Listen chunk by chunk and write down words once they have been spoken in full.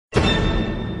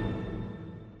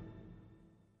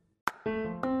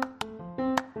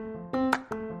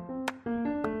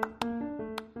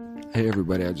Hey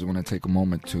everybody, I just want to take a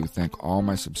moment to thank all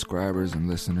my subscribers and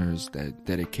listeners that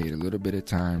dedicate a little bit of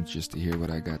time just to hear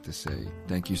what I got to say.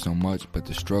 Thank you so much, but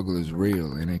the struggle is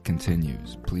real and it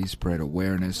continues. Please spread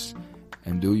awareness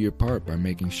and do your part by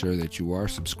making sure that you are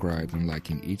subscribed and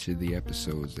liking each of the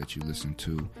episodes that you listen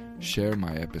to. Share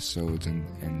my episodes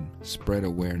and spread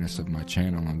awareness of my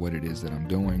channel and what it is that I'm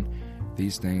doing.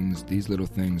 These little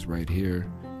things right here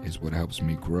is what helps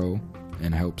me grow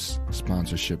and helps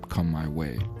sponsorship come my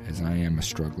way, as I am a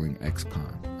struggling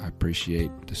ex-con. I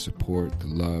appreciate the support, the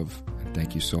love, and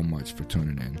thank you so much for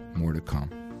tuning in. More to come.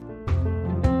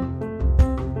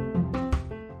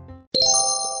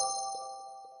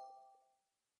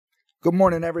 Good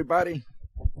morning, everybody.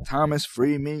 Thomas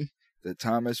Freeme, the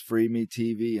Thomas Freeme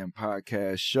TV and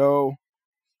podcast show,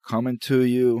 coming to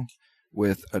you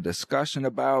with a discussion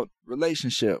about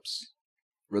relationships.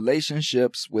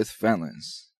 Relationships with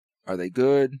felons. Are they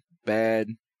good, bad,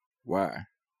 why?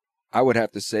 I would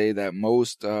have to say that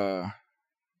most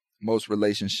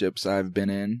relationships I've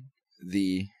been in,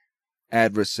 the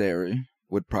adversary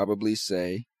would probably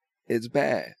say it's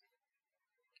bad.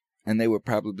 And they would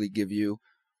probably give you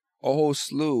a whole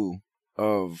slew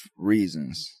of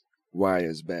reasons why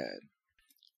it's bad.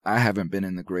 I haven't been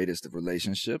in the greatest of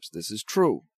relationships. This is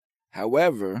true.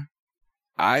 However,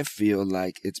 I feel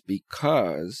like it's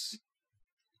because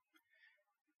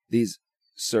these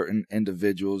certain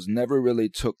individuals never really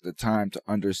took the time to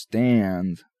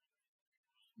understand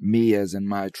me as in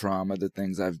my trauma, the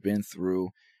things I've been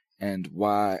through, and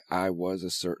why I was a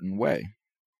certain way.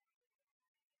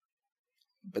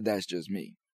 But that's just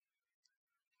me.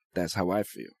 That's how I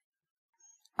feel.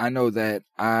 I know that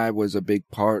I was a big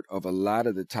part of a lot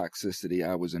of the toxicity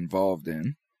I was involved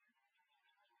in,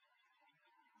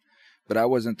 but I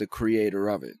wasn't the creator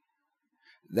of it.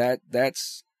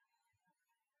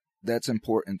 That's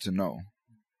important to know.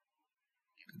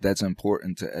 That's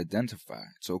important to identify.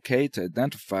 It's okay to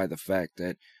identify the fact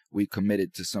that we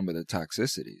committed to some of the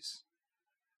toxicities.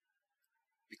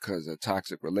 Because a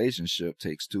toxic relationship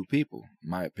takes two people, in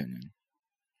my opinion.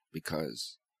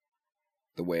 Because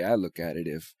the way I look at it,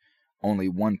 if only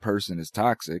one person is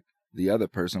toxic, the other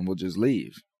person will just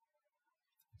leave.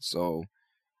 So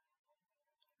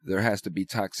there has to be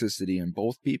toxicity in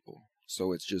both people.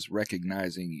 So it's just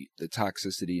recognizing the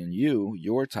toxicity in you,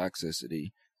 your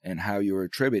toxicity, and how you're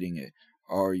attributing it.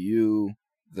 Are you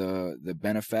the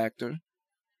benefactor?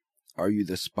 Are you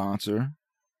the sponsor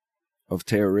of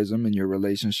terrorism in your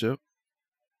relationship?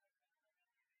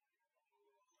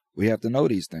 We have to know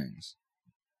these things.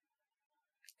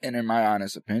 And in my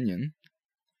honest opinion,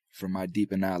 from my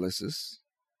deep analysis,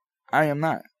 I am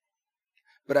not.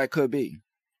 But I could be.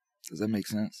 Does that make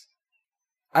sense?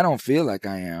 I don't feel like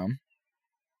I am,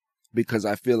 because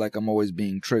I feel like I'm always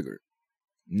being triggered.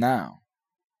 Now,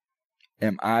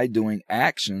 am I doing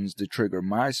actions to trigger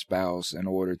my spouse in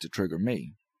order to trigger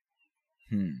me?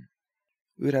 We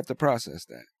would have to process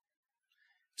that.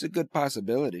 It's a good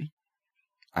possibility.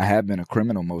 I have been a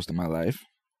criminal most of my life.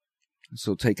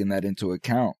 So taking that into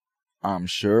account, I'm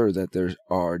sure that there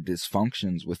are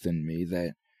dysfunctions within me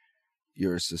that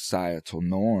your societal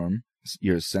norm,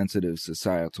 your sensitive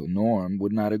societal norm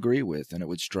would not agree with, and it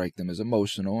would strike them as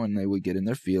emotional, and they would get in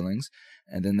their feelings,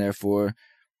 and then therefore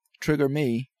trigger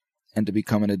me into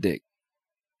becoming a dick.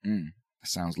 That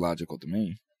sounds logical to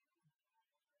me.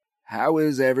 How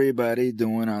is everybody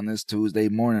doing on this Tuesday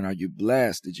morning? Are you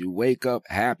blessed? Did you wake up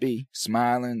happy,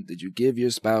 smiling? Did you give your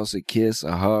spouse a kiss,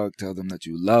 a hug, tell them that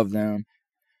you love them?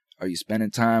 Are you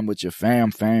spending time with your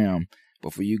fam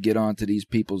before you get on to these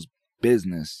people's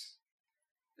business?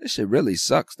 This shit really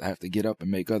sucks to have to get up and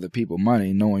make other people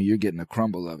money knowing you're getting a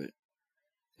crumble of it.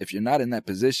 If you're not in that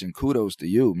position, kudos to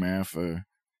you, man, for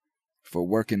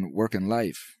working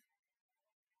life.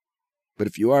 But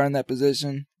if you are in that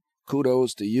position,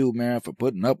 kudos to you, man, for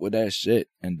putting up with that shit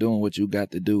and doing what you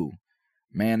got to do.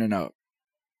 Manning up.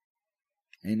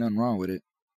 Ain't nothing wrong with it.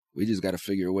 We just got to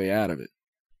figure a way out of it.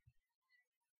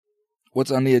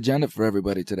 What's on the agenda for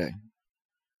everybody today?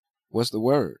 What's the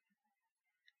word?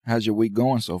 How's your week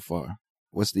going so far?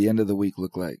 What's the end of the week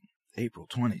look like? April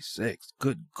 26th.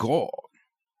 Good God.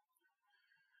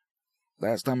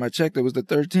 Last time I checked, it was the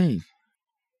 13th.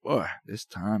 Boy, this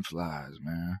time flies,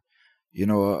 man. You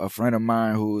know, a friend of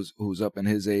mine who's up in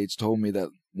his age told me that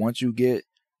once you get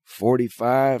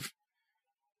 45,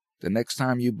 the next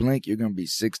time you blink, you're going to be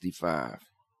 65.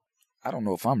 I don't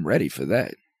know if I'm ready for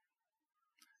that.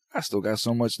 I still got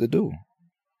so much to do.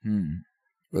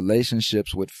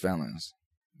 Relationships with felons.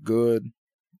 Good,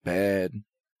 bad,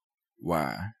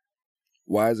 why?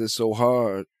 Why is it so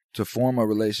hard to form a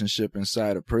relationship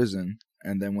inside a prison,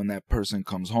 and then when that person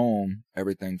comes home,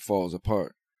 everything falls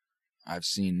apart. I've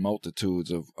seen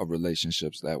multitudes of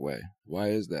relationships that way. Why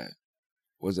is that?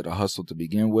 Was it a hustle to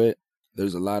begin with?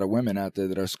 There's a lot of women out there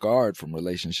that are scarred from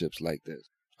relationships like this.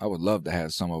 I would love to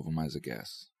have some of them as a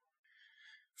guest.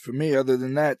 For me, other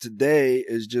than that, today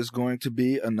is just going to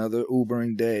be another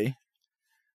Ubering day.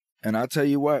 And I'll tell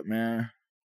you what, man.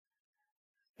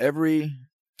 Every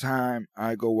time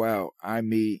I go out, I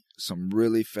meet some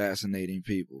really fascinating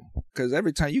people. Because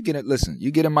every time you get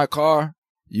in my car,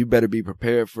 you better be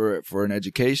prepared for an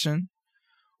education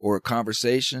or a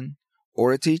conversation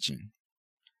or a teaching.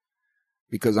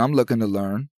 Because I'm looking to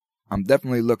learn. I'm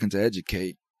definitely looking to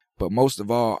educate. But most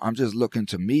of all, I'm just looking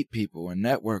to meet people and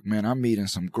network, man. I'm meeting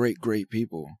some great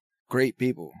people. Great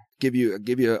people. Give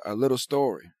you a little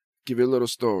story.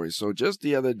 So just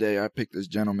the other day, I picked this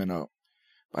gentleman up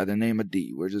by the name of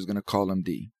D. We're just going to call him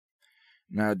D.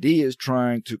 Now, D is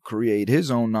trying to create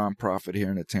his own nonprofit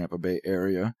here in the Tampa Bay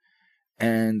area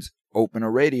and open a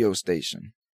radio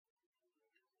station.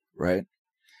 Right?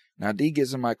 Now, D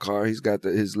gets in my car. He's got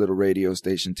his little radio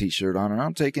station t-shirt on, and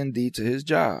I'm taking D to his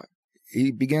job.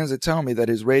 He begins to tell me that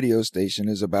his radio station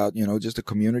is about, just a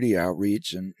community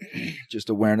outreach and just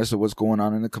awareness of what's going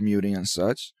on in the community and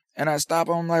such. And I stop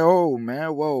him. I'm like, oh, man,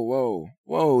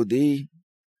 whoa, D.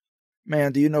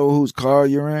 Man, do you know whose car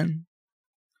you're in?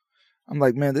 I'm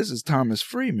like, man, this is Thomas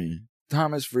Freeme.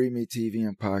 Thomas Freeme TV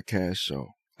and podcast show.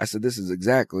 I said, this is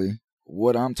exactly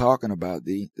what I'm talking about,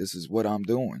 D. This is what I'm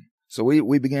doing. So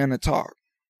we began to talk.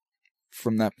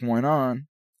 From that point on,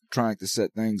 trying to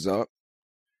set things up.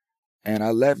 And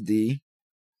I left D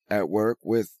at work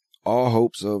with all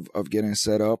hopes of getting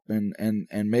set up and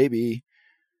maybe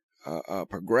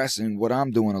progressing what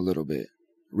I'm doing a little bit.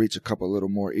 Reach a couple little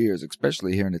more ears,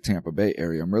 especially here in the Tampa Bay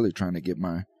area. I'm really trying to get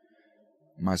my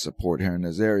support here in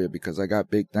this area because I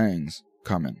got big things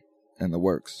coming in the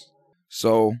works.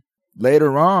 So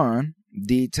later on,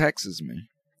 D texts me.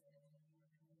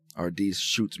 Or D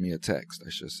shoots me a text, I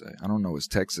should say. I don't know, it's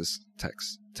Texas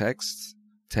texts.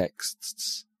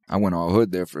 I went all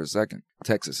hood there for a second.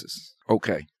 Texas.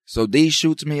 Okay. So D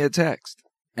shoots me a text.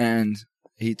 And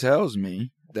he tells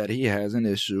me that he has an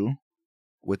issue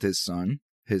with his son.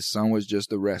 His son was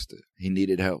just arrested. He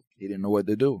needed help. He didn't know what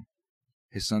to do.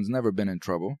 His son's never been in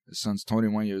trouble. His son's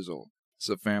 21 years old. It's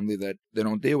a family that they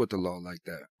don't deal with the law like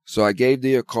that. So I gave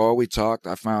D a call. We talked.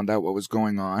 I found out what was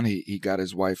going on. He got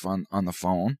his wife on the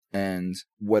phone. And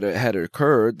what had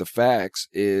occurred, the facts,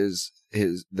 is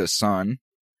the son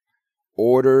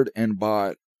ordered and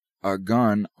bought a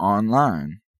gun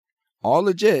online. All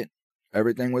legit.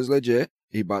 Everything was legit.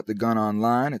 He bought the gun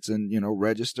online. It's in,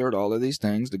 registered, all of these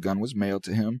things. The gun was mailed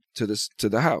to him to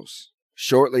the house.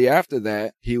 Shortly after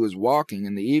that, he was walking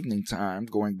in the evening time,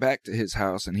 going back to his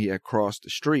house, and he had crossed the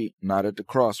street, not at the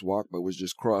crosswalk, but was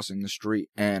just crossing the street.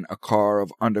 And a car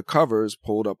of undercovers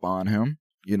pulled up on him,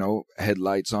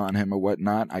 headlights on him or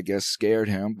whatnot. I guess scared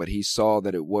him, but he saw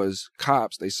that it was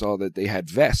cops. They saw that they had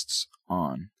vests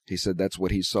on. He said that's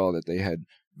what he saw, that they had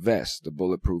vests, the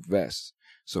bulletproof vests.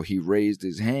 So he raised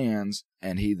his hands,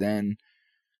 and he then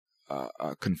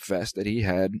confessed that he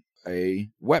had a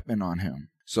weapon on him.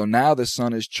 So now the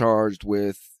son is charged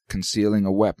with concealing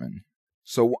a weapon.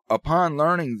 So upon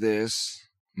learning this,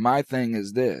 my thing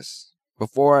is this.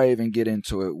 Before I even get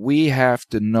into it, we have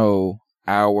to know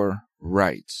our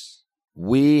rights.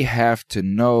 We have to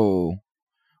know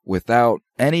without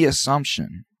any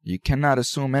assumption. You cannot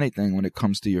assume anything when it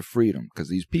comes to your freedom, because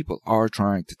these people are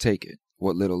trying to take it,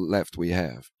 what little left we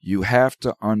have. You have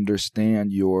to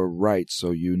understand your rights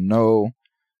so you know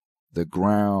the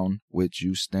ground which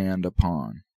you stand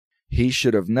upon. He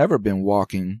should have never been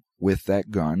walking with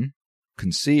that gun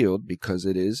concealed because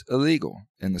it is illegal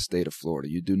in the state of Florida.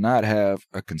 You do not have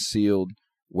a concealed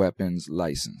weapons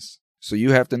license. So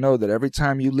you have to know that every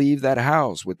time you leave that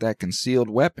house with that concealed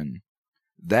weapon,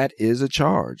 that is a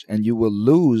charge, and you will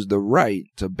lose the right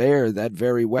to bear that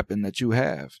very weapon that you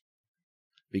have,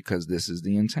 because this is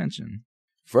the intention.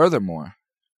 Furthermore,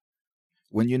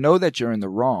 when you know that you're in the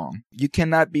wrong, you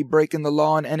cannot be breaking the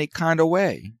law in any kind of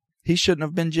way. He shouldn't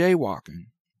have been jaywalking.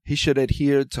 He should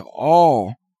adhere to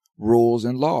all rules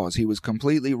and laws. He was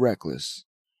completely reckless,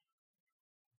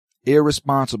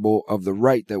 irresponsible of the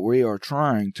right that we are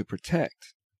trying to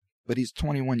protect. But he's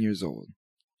 21 years old,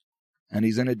 and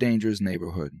he's in a dangerous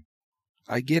neighborhood.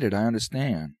 I get it. I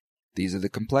understand. These are the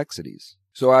complexities.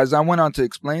 So as I went on to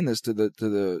explain this to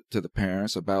the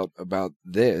parents about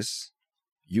this,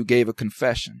 you gave a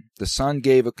confession. The son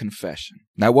gave a confession.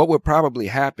 Now, what would probably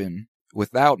happen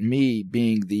without me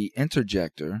being the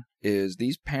interjector is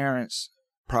these parents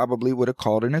probably would have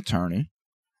called an attorney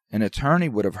An attorney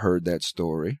would have heard that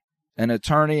story. An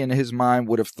attorney in his mind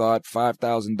would have thought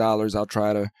 $5,000, I'll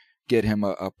try to get him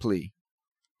a plea,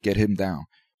 get him down.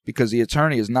 Because the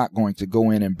attorney is not going to go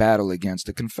in and battle against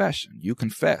a confession. You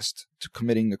confessed to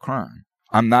committing the crime.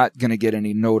 I'm not going to get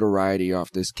any notoriety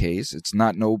off this case. It's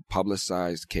not no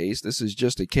publicized case. This is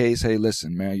just a case. Hey,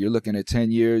 listen, man, you're looking at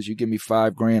 10 years. You give me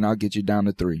 $5,000, I'll get you down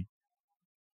to 3.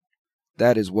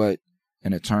 That is what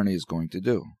an attorney is going to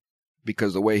do.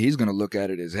 Because the way he's going to look at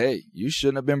it is, hey, you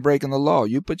shouldn't have been breaking the law.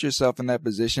 You put yourself in that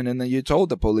position, and then you told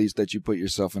the police that you put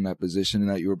yourself in that position and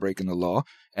that you were breaking the law.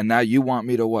 And now you want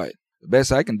me to what? The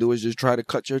best I can do is just try to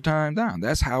cut your time down.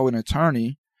 That's how an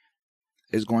attorney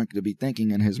is going to be thinking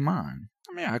in his mind.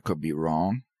 I mean, I could be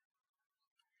wrong.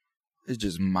 It's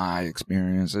just my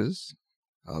experiences,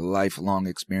 a lifelong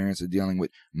experience of dealing with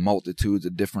multitudes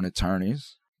of different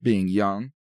attorneys, being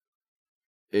young,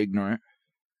 ignorant,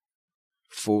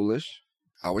 foolish.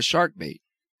 I was shark bait,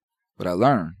 but I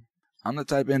learned. I'm the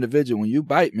type of individual, when you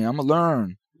bite me, I'm going to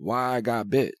learn why I got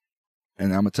bit.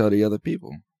 And I'm going to tell the other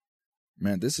people,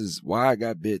 man, this is why I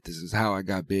got bit. This is how I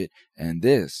got bit. And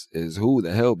this is who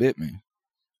the hell bit me.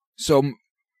 So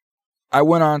I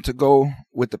went on to go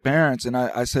with the parents, and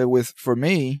I said, for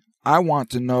me, I want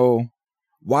to know,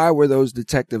 why were those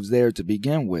detectives there to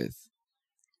begin with,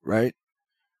 right?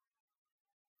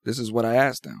 This is what I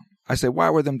asked them. I said, why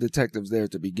were them detectives there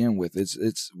to begin with?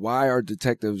 It's why are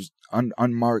detectives,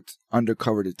 unmarked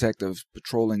undercover detectives,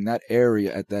 patrolling that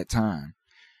area at that time?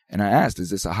 And I asked, is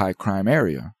this a high crime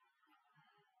area?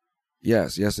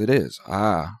 Yes, it is.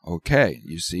 Ah, okay.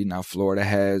 You see, now Florida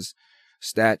has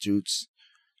statutes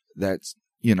that,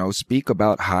 speak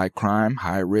about high crime,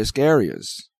 high risk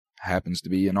areas. Happens to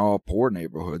be in all poor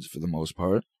neighborhoods for the most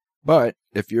part. But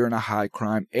if you're in a high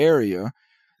crime area,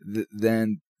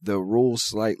 then the rules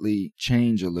slightly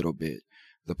change a little bit.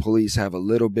 The police have a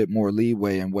little bit more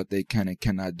leeway in what they can and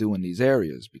cannot do in these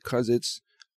areas because it's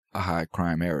a high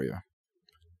crime area.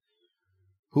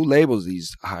 Who labels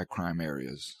these high crime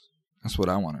areas? That's what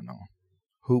I want to know.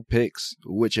 Who picks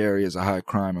which area is a high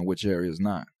crime and which area is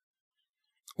not?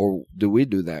 Or do we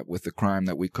do that with the crime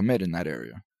that we commit in that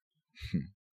area?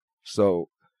 So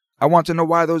I want to know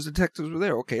why those detectives were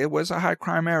there. Okay, it was a high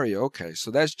crime area. Okay,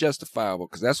 so that's justifiable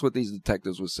because that's what these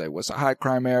detectives would say. What's a high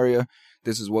crime area?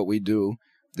 This is what we do.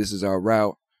 This is our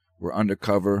route. We're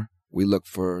undercover. We look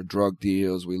for drug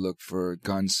deals. We look for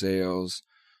gun sales,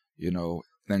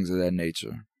 things of that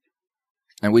nature.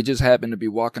 And we just happened to be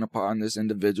walking upon this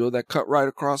individual that cut right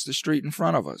across the street in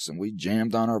front of us. And we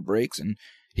jammed on our brakes, and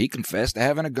he confessed to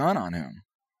having a gun on him.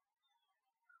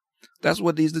 That's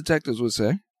what these detectives would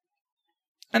say.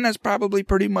 And that's probably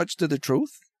pretty much to the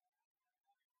truth.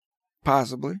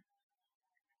 Possibly.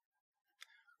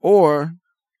 Or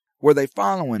were they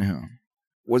following him?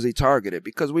 Was he targeted?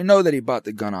 Because we know that he bought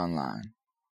the gun online.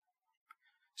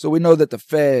 So we know that the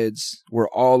feds were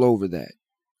all over that.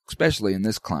 Especially in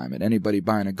this climate. Anybody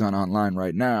buying a gun online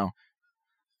right now,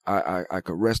 I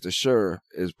could rest assured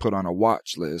is put on a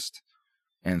watch list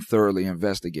and thoroughly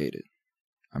investigated.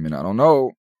 I mean, I don't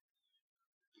know.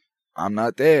 I'm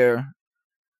not there.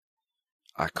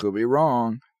 I could be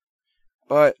wrong,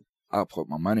 but I'll put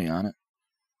my money on it.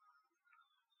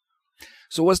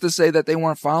 So what's to say that they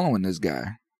weren't following this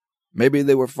guy? Maybe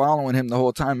they were following him the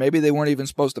whole time. Maybe they weren't even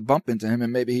supposed to bump into him,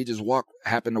 and maybe he just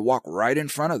happened to walk right in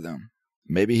front of them.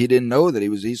 Maybe he didn't know that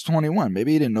he's 21.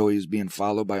 Maybe he didn't know he was being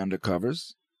followed by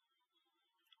undercovers.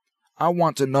 I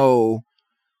want to know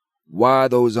why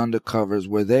those undercovers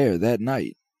were there that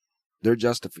night. Their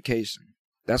justification.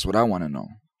 That's what I want to know.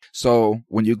 So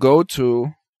when you go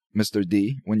to Mr.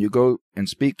 D, when you go and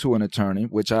speak to an attorney,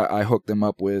 which I hooked them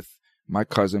up with my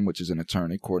cousin, which is an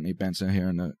attorney, Courtney Benson here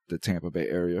in the Tampa Bay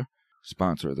area,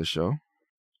 sponsor of the show.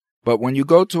 But when you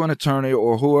go to an attorney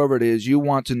or whoever it is, you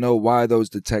want to know why those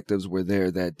detectives were there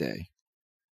that day.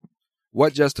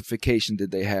 What justification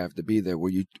did they have to be there? Were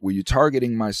you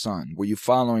targeting my son? Were you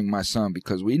following my son?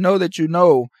 Because we know that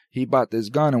he bought this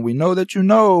gun, and we know that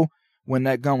when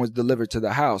that gun was delivered to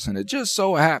the house. And it just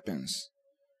so happens,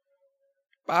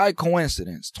 by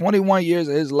coincidence, 21 years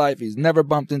of his life, he's never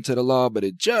bumped into the law, but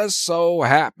it just so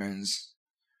happens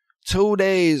 2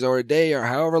 days or a day or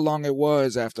however long it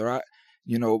was after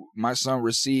my son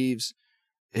receives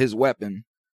his weapon,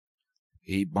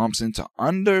 he bumps into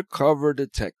undercover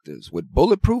detectives with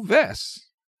bulletproof vests.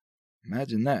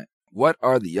 Imagine that. What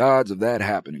are the odds of that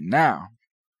happening? Now,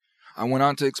 I went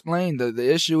on to explain that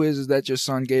the issue is that your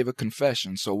son gave a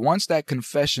confession. So once that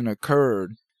confession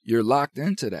occurred, you're locked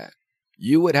into that.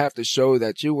 You would have to show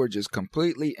that you were just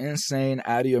completely insane,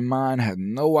 out of your mind, had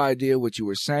no idea what you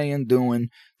were saying, doing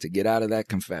to get out of that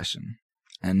confession.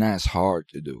 And that's hard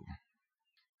to do.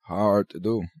 Hard to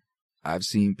do. I've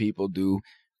seen people do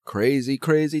crazy,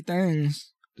 crazy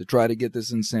things to try to get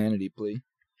this insanity plea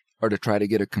or to try to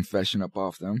get a confession up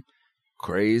off them.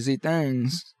 Crazy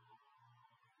things.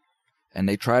 And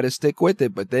they try to stick with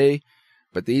it, but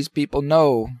these people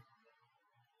know,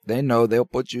 they'll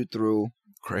put you through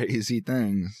crazy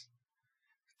things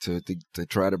to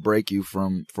try to break you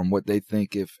from what they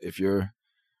think if you're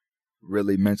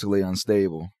really mentally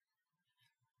unstable.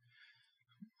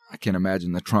 I can't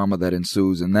imagine the trauma that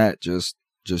ensues in that, just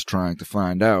trying to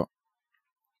find out.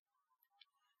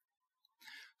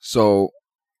 So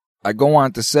I go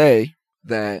on to say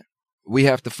that we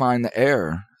have to find the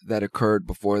error that occurred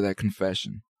before that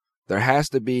confession. There has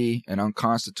to be an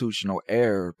unconstitutional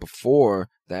error before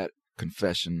that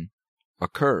confession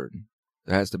occurred.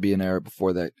 There has to be an error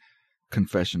before that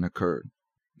confession occurred.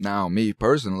 Now, me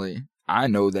personally, I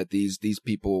know that these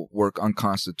people work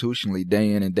unconstitutionally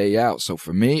day in and day out. So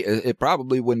for me, it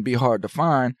probably wouldn't be hard to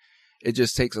find. It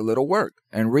just takes a little work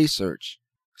and research,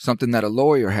 something that a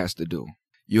lawyer has to do.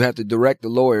 You have to direct the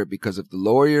lawyer, because if the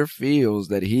lawyer feels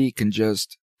that he can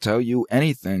just tell you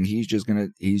anything, he's just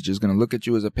gonna look at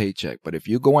you as a paycheck. But if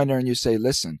you go in there and you say,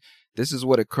 listen, this is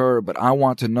what occurred, but I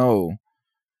want to know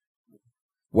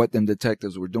what them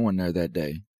detectives were doing there that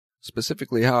day.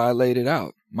 Specifically how I laid it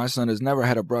out. My son has never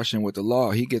had a brush-in with the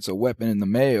law. He gets a weapon in the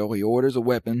mail. He orders a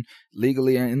weapon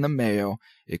legally in the mail.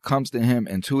 It comes to him,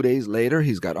 and 2 days later,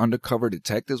 he's got undercover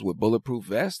detectives with bulletproof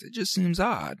vests. It just seems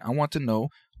odd. I want to know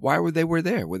why they were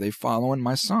there. Were they following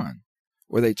my son?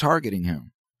 Were they targeting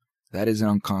him? That is an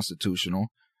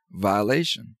unconstitutional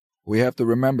violation. We have to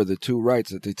remember the two rights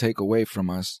that they take away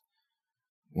from us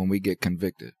when we get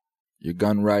convicted. Your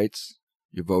gun rights,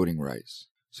 your voting rights.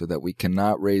 So that we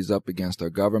cannot raise up against our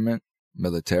government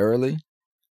militarily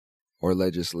or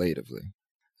legislatively.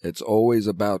 It's always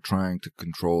about trying to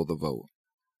control the vote.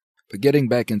 But getting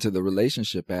back into the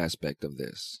relationship aspect of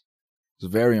this is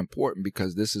very important,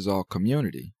 because this is all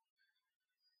community.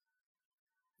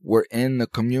 We're in the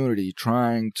community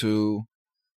trying to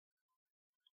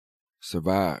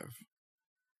survive.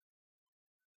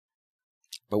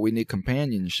 But we need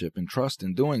companionship and trust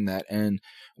in doing that. And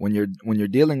when you're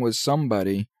dealing with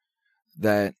somebody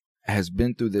that has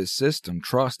been through this system,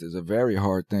 trust is a very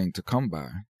hard thing to come by.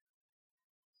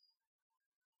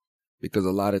 Because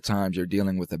a lot of times you're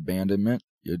dealing with abandonment,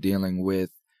 you're dealing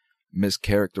with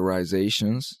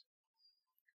mischaracterizations,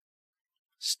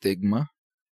 stigma.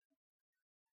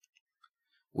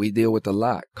 We deal with a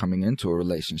lot coming into a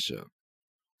relationship.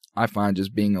 I find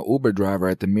just being an Uber driver,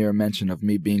 at the mere mention of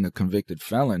me being a convicted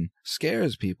felon,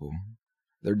 scares people.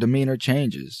 Their demeanor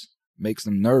changes, makes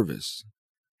them nervous,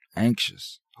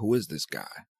 anxious. Who is this guy?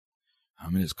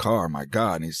 I'm in his car, my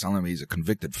God, and he's telling me he's a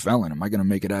convicted felon. Am I going to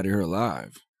make it out of here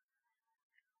alive?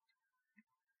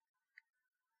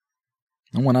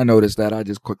 And when I notice that, I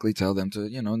just quickly tell them to,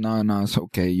 no, it's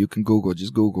okay. You can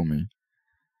just Google me.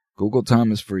 Google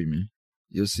Thomas Freeman.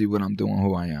 You'll see what I'm doing,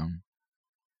 who I am.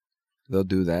 They'll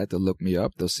do that. They'll look me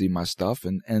up. They'll see my stuff,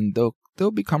 and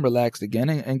they'll become relaxed again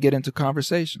and get into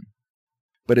conversation.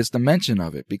 But it's the mention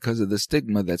of it, because of the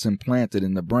stigma that's implanted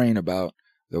in the brain about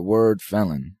the word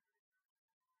felon.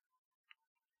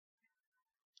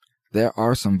 There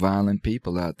are some violent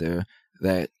people out there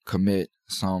that commit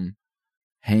some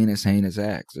heinous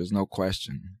acts. There's no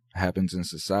question. It happens in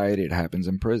society. It happens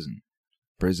in prison.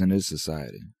 Prison is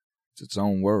society. It's its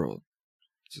own world.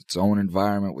 It's its own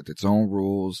environment with its own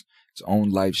rules, its own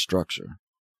life structure.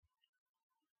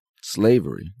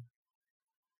 Slavery,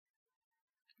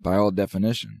 by all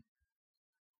definition.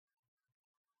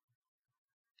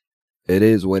 It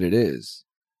is what it is.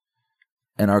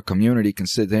 And our community can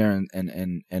sit there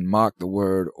and mock the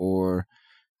word, or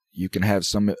you can have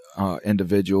some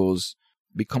individuals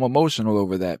become emotional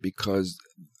over that because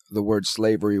the word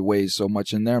slavery weighs so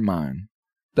much in their mind.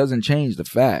 Doesn't change the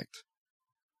fact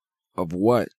of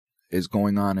what is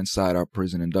going on inside our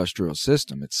prison industrial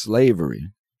system. It's slavery.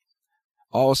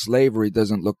 All slavery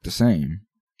doesn't look the same.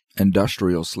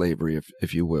 Industrial slavery,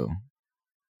 if you will.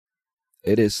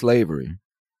 It is slavery.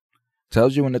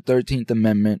 Tells you in the 13th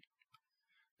Amendment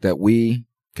that we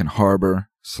can harbor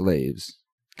slaves.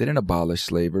 Didn't abolish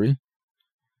slavery.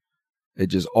 It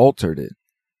just altered it.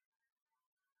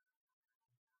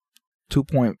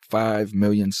 2.5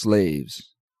 million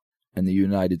slaves in the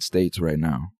United States right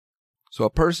now. So a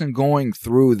person going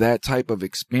through that type of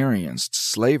experience,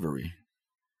 slavery,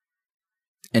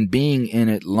 and being in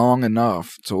it long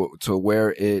enough to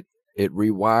where it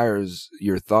rewires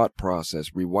your thought process,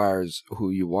 rewires who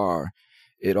you are.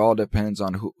 It all depends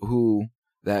on who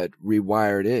that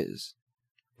rewired is.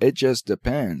 It just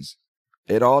depends.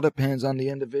 It all depends on the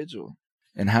individual.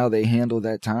 and how they handle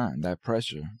that time, that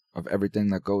pressure of everything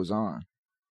that goes on.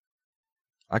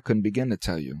 I couldn't begin to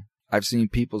tell you. I've seen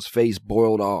people's face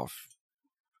boiled off.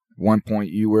 At one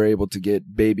point, you were able to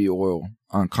get baby oil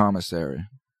on commissary.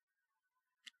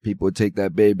 People would take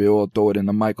that baby oil, throw it in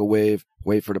the microwave,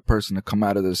 wait for the person to come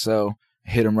out of the cell,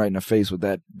 hit them right in the face with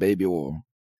that baby oil.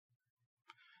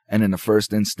 And then the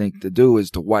first instinct to do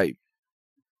is to wipe.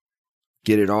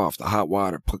 Get it off, the hot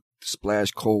water,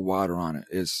 splash cold water on it.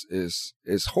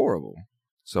 It's horrible.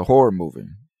 It's a horror movie.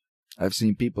 I've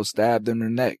seen people stabbed in their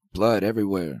neck, blood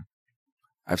everywhere.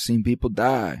 I've seen people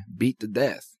die, beat to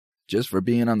death, just for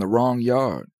being on the wrong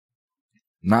yard.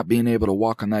 Not being able to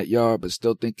walk on that yard, but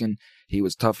still thinking he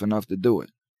was tough enough to do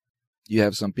it. You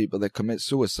have some people that commit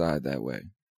suicide that way.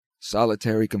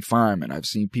 Solitary confinement. I've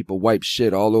seen people wipe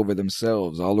shit all over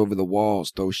themselves, all over the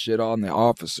walls, throw shit on the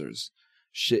officers,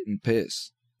 shit and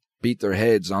piss, beat their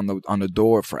heads on the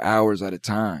door for hours at a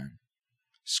time,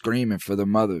 screaming for their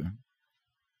mother,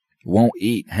 won't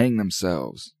eat, hang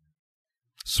themselves,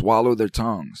 swallow their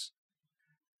tongues.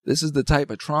 This is the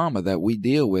type of trauma that we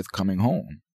deal with coming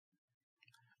home.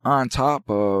 On top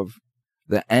of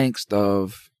the angst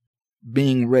of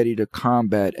being ready to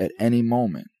combat at any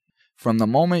moment. From the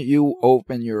moment you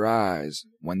open your eyes,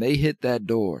 when they hit that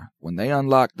door, when they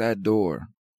unlock that door,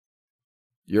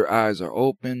 your eyes are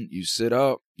open, you sit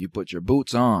up, you put your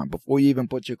boots on. Before you even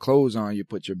put your clothes on, you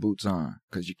put your boots on.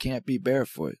 Because you can't be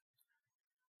barefoot.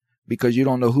 Because you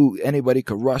don't know anybody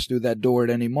could rush through that door at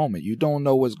any moment. You don't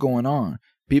know what's going on.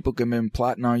 People can have been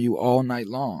plotting on you all night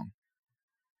long.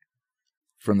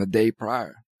 From the day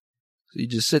prior. So you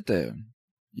just sit there.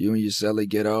 You and your cellie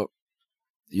get up.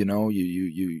 You know,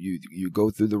 you go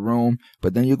through the room,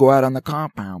 but then you go out on the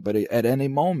compound. But at any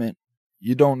moment,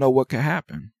 you don't know what could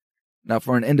happen. Now,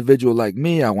 for an individual like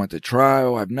me, I went to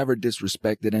trial. I've never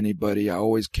disrespected anybody. I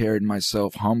always carried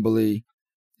myself humbly.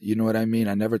 You know what I mean?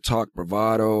 I never talked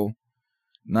bravado.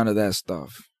 None of that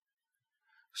stuff.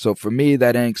 So for me,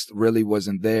 that angst really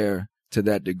wasn't there to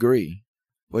that degree.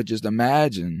 But just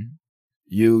imagine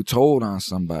you told on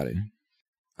somebody.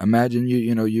 Imagine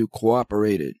you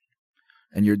cooperated.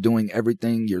 And you're doing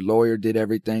everything, your lawyer did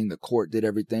everything, the court did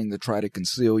everything to try to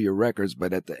conceal your records,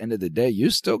 but at the end of the day, you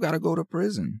still got to go to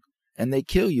prison. And they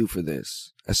kill you for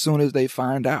this as soon as they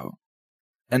find out.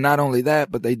 And not only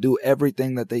that, but they do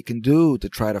everything that they can do to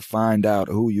try to find out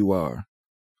who you are.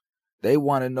 They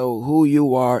want to know who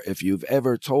you are if you've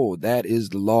ever told. That is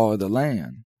the law of the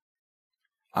land.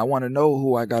 I want to know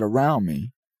who I got around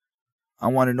me. I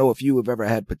want to know if you have ever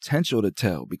had potential to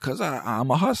tell, because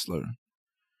I'm a hustler.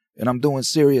 And I'm doing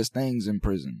serious things in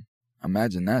prison.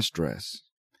 Imagine that stress.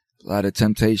 A lot of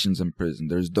temptations in prison.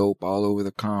 There's dope all over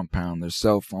the compound. There's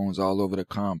cell phones all over the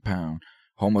compound.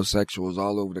 Homosexuals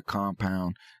all over the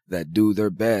compound that do their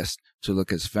best to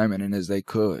look as feminine as they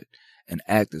could and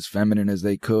act as feminine as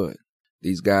they could.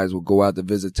 These guys will go out to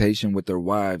visitation with their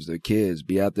wives, their kids,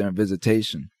 be out there in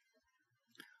visitation,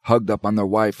 hugged up on their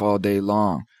wife all day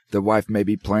long. Their wife may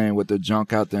be playing with their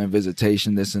junk out there in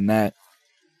visitation, this and that.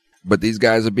 But these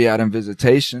guys will be out in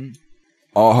visitation,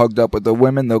 all hugged up with the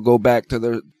women. They'll go back to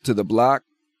the block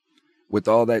with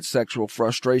all that sexual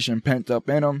frustration pent up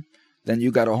in them. Then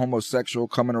you got a homosexual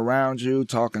coming around you,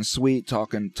 talking sweet,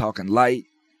 talking light,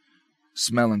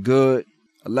 smelling good.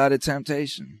 A lot of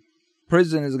temptation.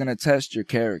 Prison is going to test your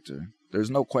character.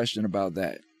 There's no question about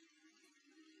that.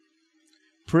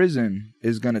 Prison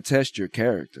is going to test your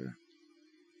character.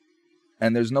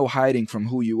 And there's no hiding from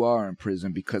who you are in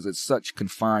prison because it's such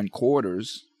confined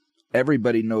quarters.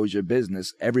 Everybody knows your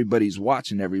business. Everybody's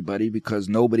watching everybody because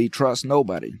nobody trusts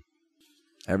nobody.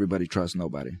 Everybody trusts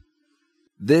nobody.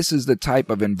 This is the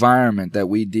type of environment that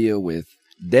we deal with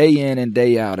day in and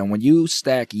day out. And when you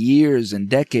stack years and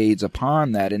decades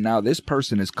upon that, and now this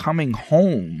person is coming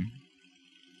home,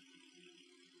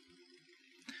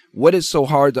 what is so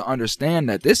hard to understand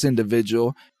that this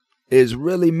individual is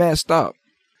really messed up?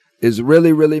 Is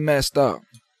really, really messed up.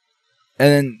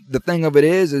 And the thing of it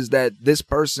is that this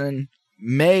person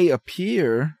may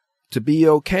appear to be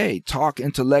okay, talk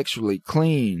intellectually,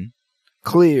 clean,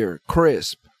 clear,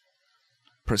 crisp,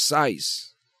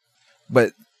 precise.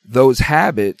 But those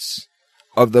habits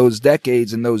of those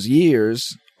decades and those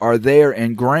years are there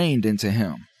ingrained into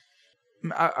him.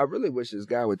 I really wish this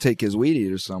guy would take his weed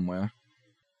eater somewhere.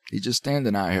 He's just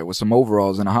standing out here with some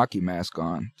overalls and a hockey mask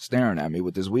on, staring at me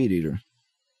with this weed eater.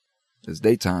 It's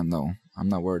daytime, though. I'm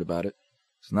not worried about it.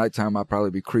 It's nighttime, I'll probably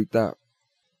be creeped out.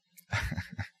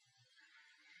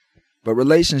 But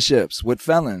relationships with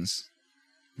felons,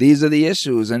 these are the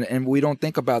issues, and we don't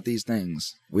think about these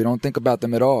things. We don't think about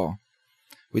them at all.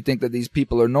 We think that these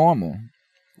people are normal.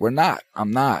 We're not. I'm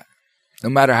not. No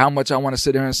matter how much I want to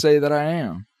sit here and say that I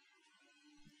am.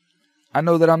 I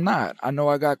know that I'm not. I know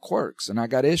I got quirks and I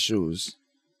got issues.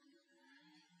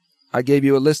 I gave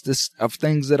you a list of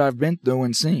things that I've been through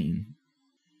and seen.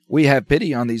 We have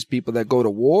pity on these people that go to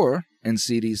war and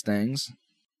see these things,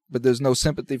 but there's no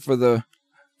sympathy for the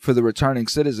returning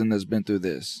citizen that's been through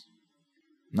this.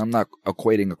 And I'm not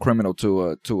equating a criminal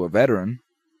to a veteran.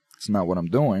 It's not what I'm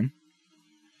doing.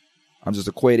 I'm just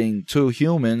equating two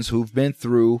humans who've been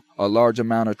through a large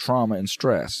amount of trauma and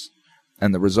stress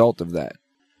and the result of that.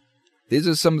 These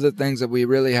are some of the things that we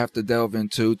really have to delve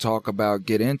into, talk about,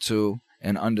 get into,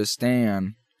 and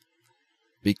understand,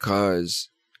 because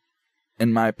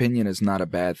in my opinion, it's not a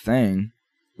bad thing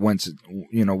when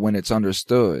it's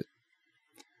understood.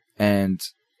 And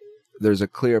there's a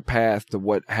clear path to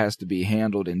what has to be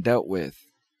handled and dealt with.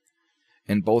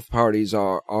 And both parties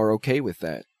are okay with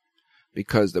that,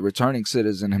 because the returning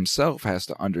citizen himself has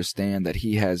to understand that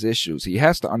he has issues. He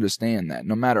has to understand that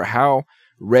no matter how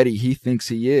ready he thinks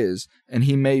he is, and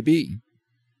he may be.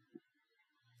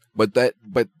 But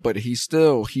she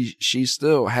still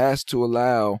has to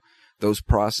allow those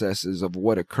processes of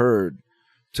what occurred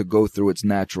to go through its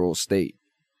natural state.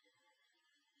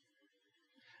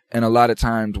 And a lot of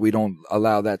times we don't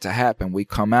allow that to happen. We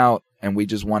come out and we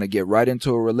just want to get right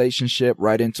into a relationship,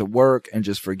 right into work, and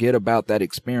just forget about that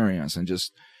experience.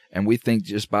 And we think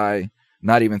just by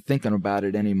not even thinking about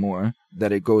it anymore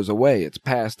that it goes away. It's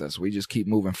past us. We just keep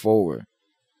moving forward.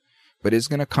 But it's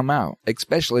going to come out,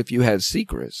 especially if you had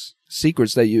secrets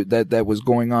that was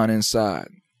going on inside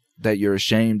that you're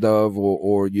ashamed of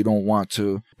or you don't want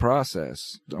to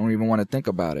process, don't even want to think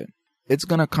about it. It's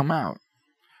going to come out.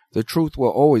 The truth will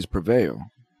always prevail.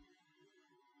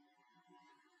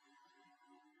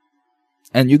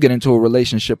 And you get into a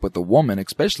relationship with a woman,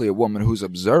 especially a woman who's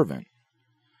observant.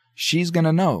 She's going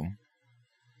to know.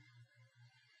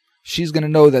 She's going to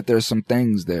know that there's some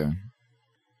things there.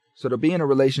 So to be in a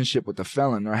relationship with a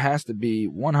felon, there has to be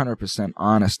 100%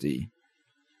 honesty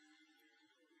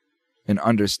and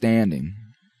understanding,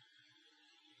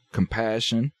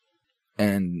 compassion,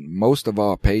 and most of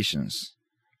all, patience.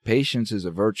 Patience is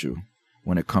a virtue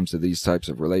when it comes to these types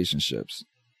of relationships.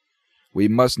 We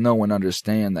must know and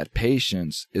understand that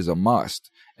patience is a must,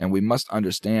 and we must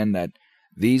understand that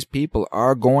these people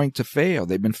are going to fail.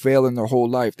 They've been failing their whole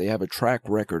life. They have a track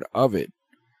record of it.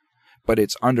 But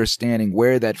it's understanding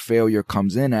where that failure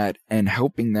comes in at and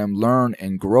helping them learn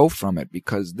and grow from it,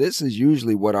 because this is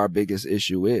usually what our biggest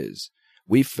issue is.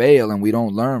 We fail and we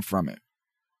don't learn from it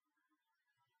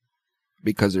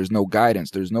because there's no guidance.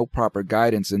 There's no proper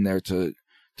guidance in there to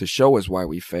show us why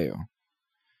we fail.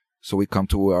 So we come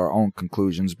to our own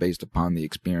conclusions based upon the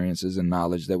experiences and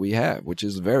knowledge that we have, which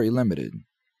is very limited.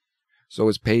 So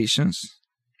it's patience,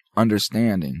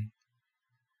 understanding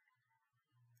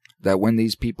that when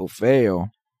these people fail,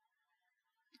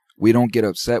 we don't get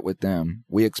upset with them.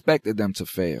 We expected them to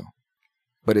fail.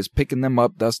 But it's picking them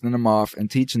up, dusting them off,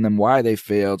 and teaching them why they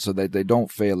failed so that they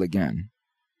don't fail again.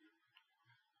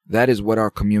 That is what our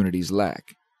communities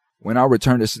lack. When our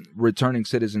returning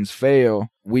citizens fail,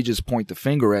 we just point the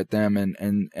finger at them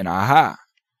and aha,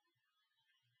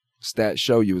 stats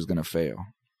show you is going to fail.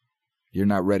 You're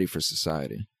not ready for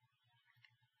society.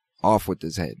 Off with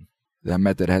his head. That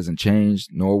method hasn't changed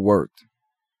nor worked.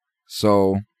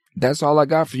 So that's all I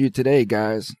got for you today,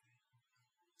 guys.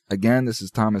 Again, this is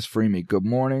Thomas Freemy. Good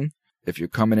morning. If you're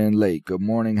coming in late, good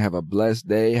morning. Have a blessed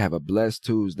day. Have a blessed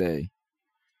Tuesday.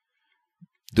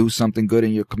 Do something good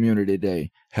in your community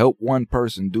today. Help one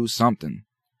person do something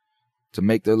to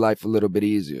make their life a little bit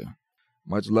easier.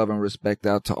 Much love and respect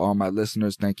out to all my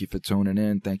listeners. Thank you for tuning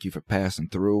in. Thank you for passing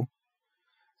through.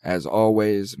 As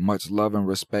always, much love and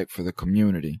respect for the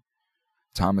community.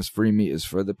 Thomas Freemy is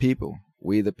for the people.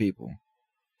 We the people.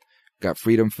 Got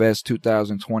Freedom Fest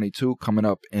 2022 coming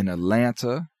up in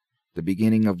Atlanta. The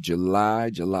beginning of July.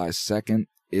 July 2nd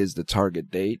is the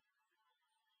target date.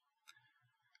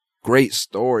 Great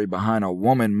story behind a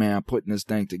woman, man, putting this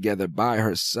thing together by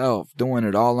herself, doing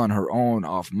it all on her own,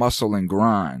 off muscle and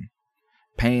grind,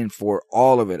 paying for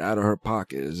all of it out of her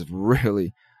pocket. Is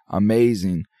really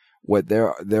amazing what there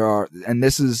are. And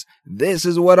this is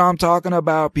what I'm talking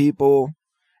about, people.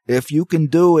 If you can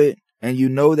do it and you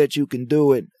know that you can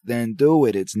do it, then do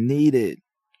it. It's needed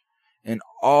in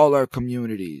all our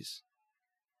communities.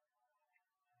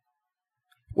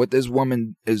 What this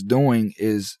woman is doing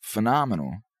is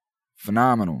phenomenal.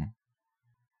 Phenomenal.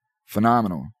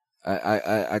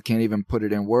 I can't even put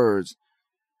it in words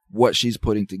what she's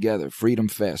putting together. Freedom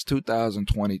Fest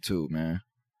 2022, man.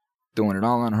 Doing it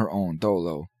all on her own,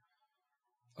 dolo.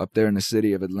 Up there in the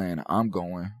city of Atlanta. I'm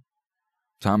going.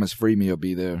 Thomas Freemy will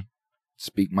be there.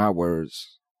 Speak my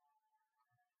words.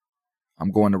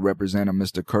 I'm going to represent a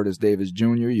Mr. Curtis Davis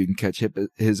Jr. You can catch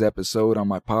his episode on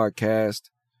my podcast.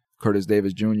 Curtis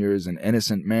Davis Jr. is an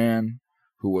innocent man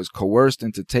who was coerced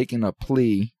into taking a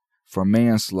plea for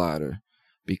manslaughter,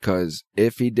 because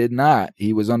if he did not,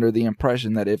 he was under the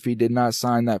impression that if he did not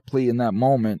sign that plea in that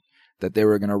moment, that they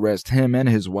were going to arrest him and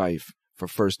his wife for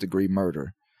first-degree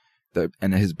murder,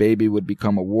 and his baby would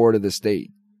become a ward of the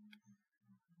state.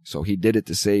 So he did it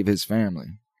to save his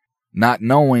family, not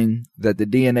knowing that the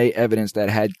DNA evidence that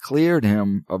had cleared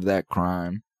him of that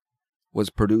crime was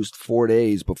produced 4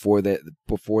 days before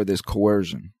this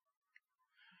coercion.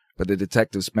 But the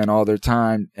detectives spent all their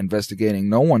time investigating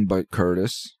no one but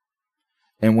Curtis.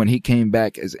 And when he came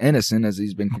back as innocent, as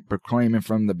he's been proclaiming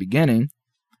from the beginning,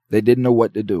 they didn't know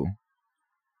what to do.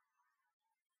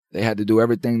 They had to do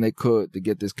everything they could to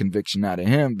get this conviction out of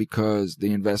him because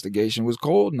the investigation was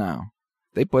cold now.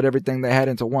 They put everything they had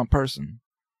into one person.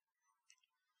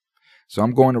 So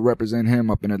I'm going to represent him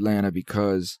up in Atlanta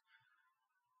because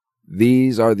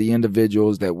these are the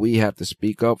individuals that we have to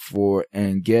speak up for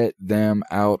and get them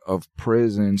out of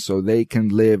prison so they can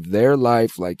live their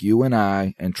life like you and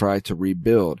I and try to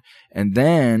rebuild. And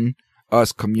then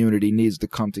us community needs to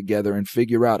come together and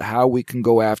figure out how we can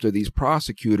go after these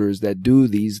prosecutors that do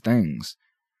these things.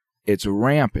 It's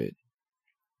rampant.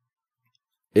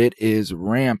 It is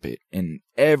rampant in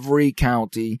every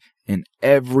county, in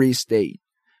every state.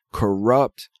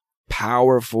 Corrupt,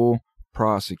 powerful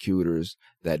prosecutors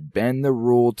that bend the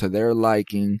rule to their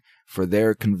liking for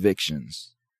their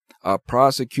convictions. A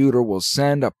prosecutor will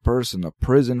send a person to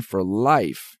prison for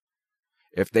life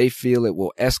if they feel it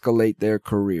will escalate their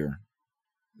career.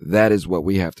 That is what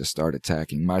we have to start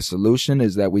attacking. My solution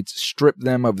is that we strip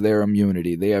them of their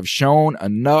immunity. They have shown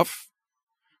enough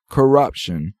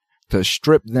corruption to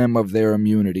strip them of their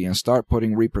immunity and start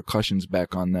putting repercussions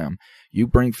back on them. You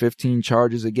bring 15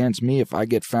 charges against me. If I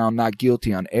get found not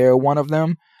guilty on air one of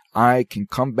them, I can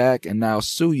come back and now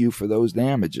sue you for those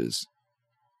damages.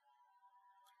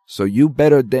 So you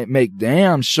better make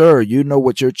damn sure you know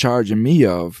what you're charging me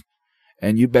of,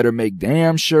 and you better make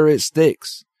damn sure it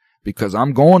sticks, because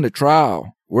I'm going to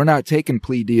trial. We're not taking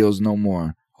plea deals no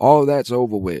more. All that's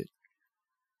over with.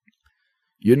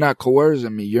 You're not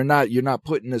coercing me. You're not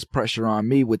putting this pressure on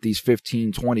me with these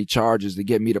 15, 20 charges to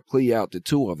get me to plea out to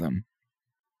 2 of them.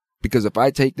 Because if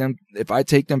I take them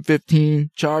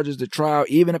 15 charges to trial,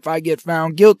 even if I get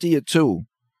found guilty of 2,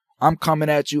 I'm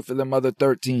coming at you for them other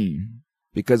 13,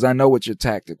 because I know what your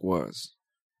tactic was.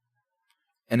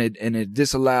 And it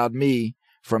disallowed me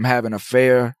from having a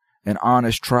fair and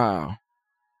honest trial.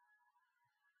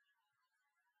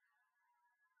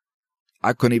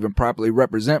 I couldn't even properly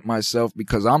represent myself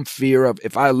because I'm fear of,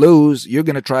 if I lose, you're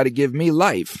going to try to give me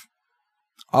life.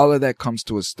 All of that comes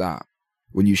to a stop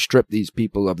when you strip these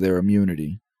people of their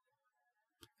immunity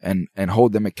and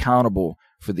hold them accountable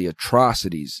for the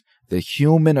atrocities, the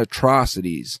human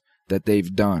atrocities that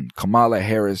they've done. Kamala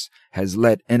Harris has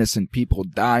let innocent people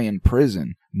die in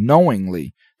prison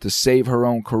knowingly to save her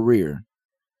own career.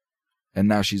 And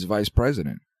now she's vice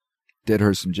president. Did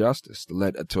her some justice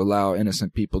to allow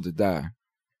innocent people to die.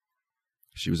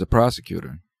 She was a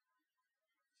prosecutor.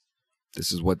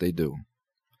 This is what they do.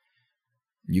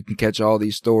 You can catch all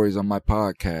these stories on my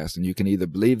podcast, and you can either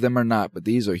believe them or not, but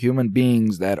these are human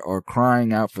beings that are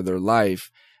crying out for their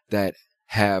life, that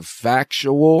have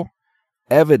factual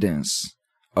evidence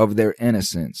of their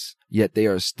innocence, yet they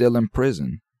are still in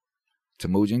prison.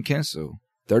 Temujin Kinsu,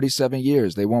 37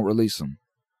 years, they won't release him.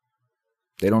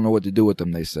 They don't know what to do with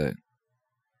them, they said.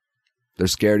 They're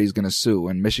scared he's going to sue,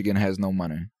 and Michigan has no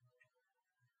money.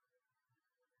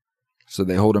 So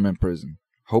they hold him in prison,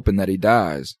 hoping that he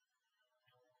dies.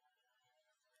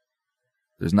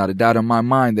 There's not a doubt in my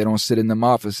mind they don't sit in them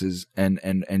offices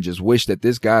and just wish that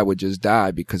this guy would just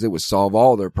die, because it would solve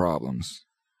all their problems.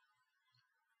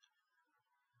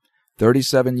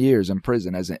 37 years in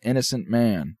prison as an innocent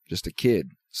man, just a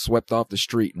kid, swept off the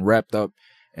street and wrapped up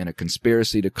in a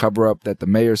conspiracy to cover up that the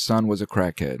mayor's son was a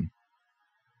crackhead.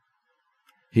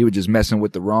 He was just messing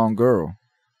with the wrong girl.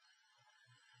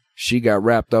 She got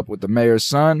wrapped up with the mayor's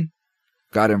son,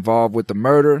 got involved with the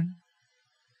murder,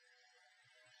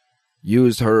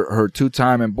 used her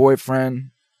two-timing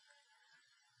boyfriend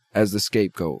as the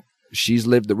scapegoat. She's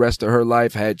lived the rest of her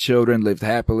life, had children, lived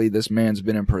happily. This man's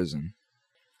been in prison.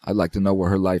 I'd like to know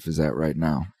where her life is at right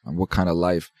now and what kind of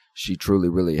life she truly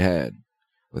really had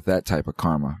with that type of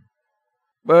karma.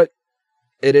 But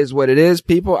it is what it is,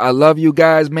 people. I love you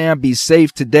guys, man. Be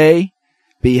safe today.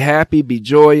 Be happy. Be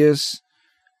joyous.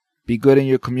 Be good in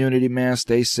your community, man.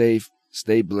 Stay safe.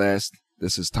 Stay blessed.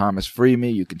 This is Thomas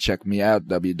Freeme. You can check me out,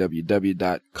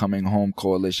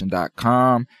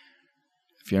 www.cominghomecoalition.com.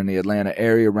 If you're in the Atlanta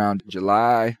area around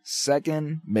July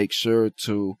 2nd, make sure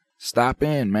to stop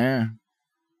in, man.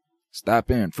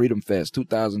 Stop in. Freedom Fest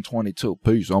 2022.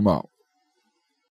 Peace. I'm out.